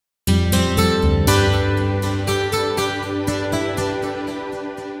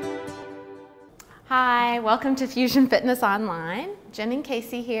Hi, welcome to Fusion Fitness Online. Jen and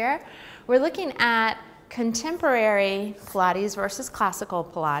Casey here. We're looking at contemporary Pilates versus classical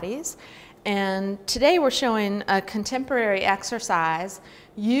Pilates. And today we're showing a contemporary exercise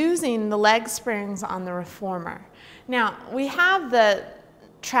using the leg springs on the reformer. Now, we have the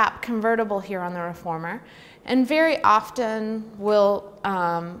trap convertible here on the reformer, and very often we'll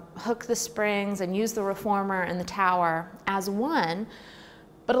hook the springs and use the reformer and the tower as one,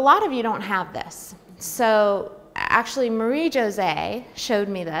 but a lot of you don't have this. So actually Marie-José showed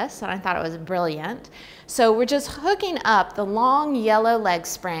me this and I thought it was brilliant. So we're just hooking up the long yellow leg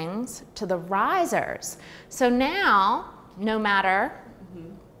springs to the risers. So now, no matter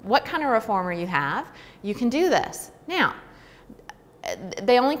what kind of reformer you have, you can do this. Now,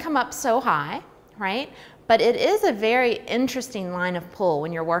 they only come up so high, right? But it is a very interesting line of pull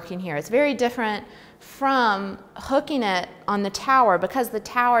when you're working here. It's very different from hooking it on the tower because the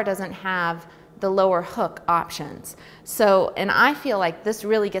tower doesn't have the lower hook options. So, and I feel like this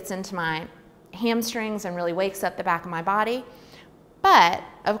really gets into my hamstrings and really wakes up the back of my body. But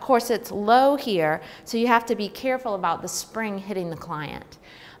of course it's low here, so you have to be careful about the spring hitting the client.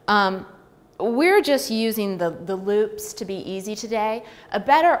 We're just using the loops to be easy today. A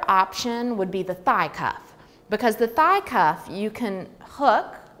better option would be the thigh cuff, because the thigh cuff you can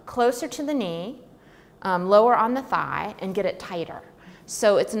hook closer to the knee, lower on the thigh, and get it tighter.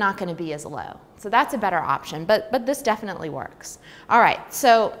 So it's not going to be as low. So that's a better option, but this definitely works. All right,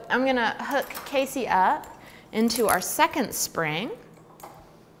 so I'm going to hook Casey up into our second spring.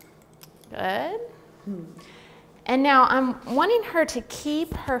 Good. And now I'm wanting her to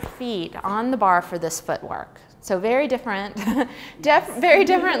keep her feet on the bar for this footwork. So very different, very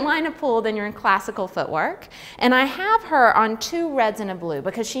different line of pull than your classical footwork. And I have her on 2 reds and a blue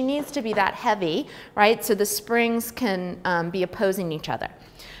because she needs to be that heavy, right? So the springs can be opposing each other.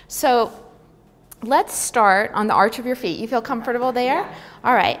 So let's start on the arch of your feet. You feel comfortable there? Yeah.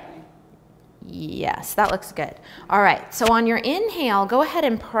 All right. Yes, that looks good. All right, so on your inhale, go ahead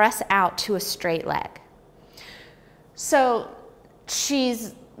and press out to a straight leg. So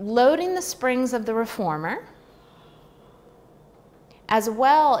she's loading the springs of the reformer, as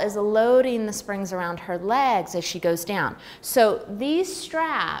well as loading the springs around her legs as she goes down. So these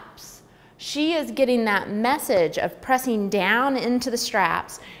straps, she is getting that message of pressing down into the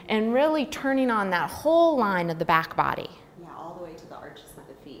straps and really turning on that whole line of the back body. Yeah, all the way to the arches of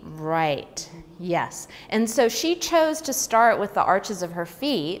the feet. Right, yes. And so she chose to start with the arches of her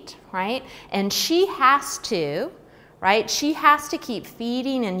feet, right? And she has to, right? She has to keep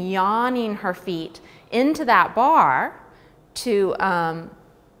feeding and yawning her feet into that bar to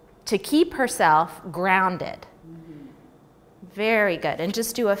keep herself grounded. Very good. And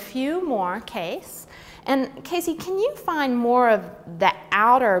just do a few more, Case. And Casey, can you find more of the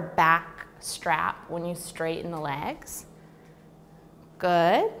outer back strap when you straighten the legs?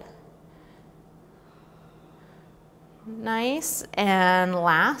 Good. Nice. And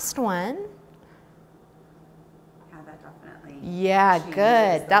last one. Yeah,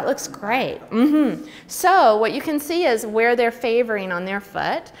 good. That looks great. So what you can see is where they're favoring on their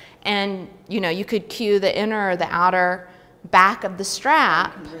foot, and you could cue the inner or the outer back of the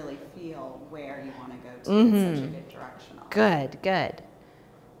strap. You can really feel where you want to go to. It's such a good directional. Good, good.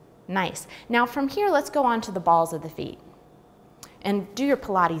 Nice. Now from here, let's go on to the balls of the feet and do your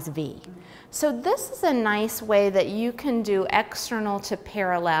Pilates V. So this is a nice way that you can do external to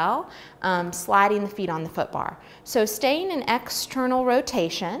parallel, sliding the feet on the foot bar. So staying in external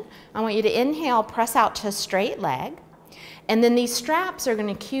rotation, I want you to inhale, press out to a straight leg, and then these straps are going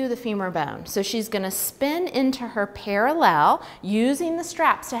to cue the femur bone. So she's going to spin into her parallel using the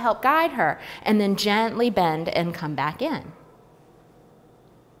straps to help guide her, and then gently bend and come back in.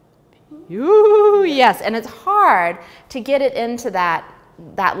 Ooh, yes, and it's hard to get it into that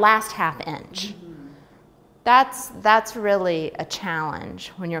last ½ inch. That's really a challenge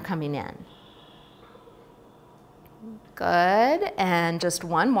when you're coming in. Good, and just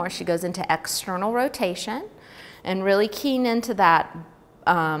one more. She goes into external rotation and really keying into that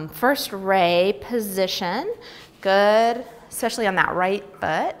first ray position. Good, especially on that right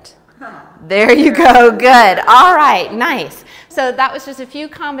foot. There you go, good. All right, nice. So that was just a few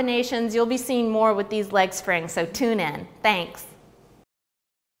combinations. You'll be seeing more with these leg springs, so tune in. Thanks.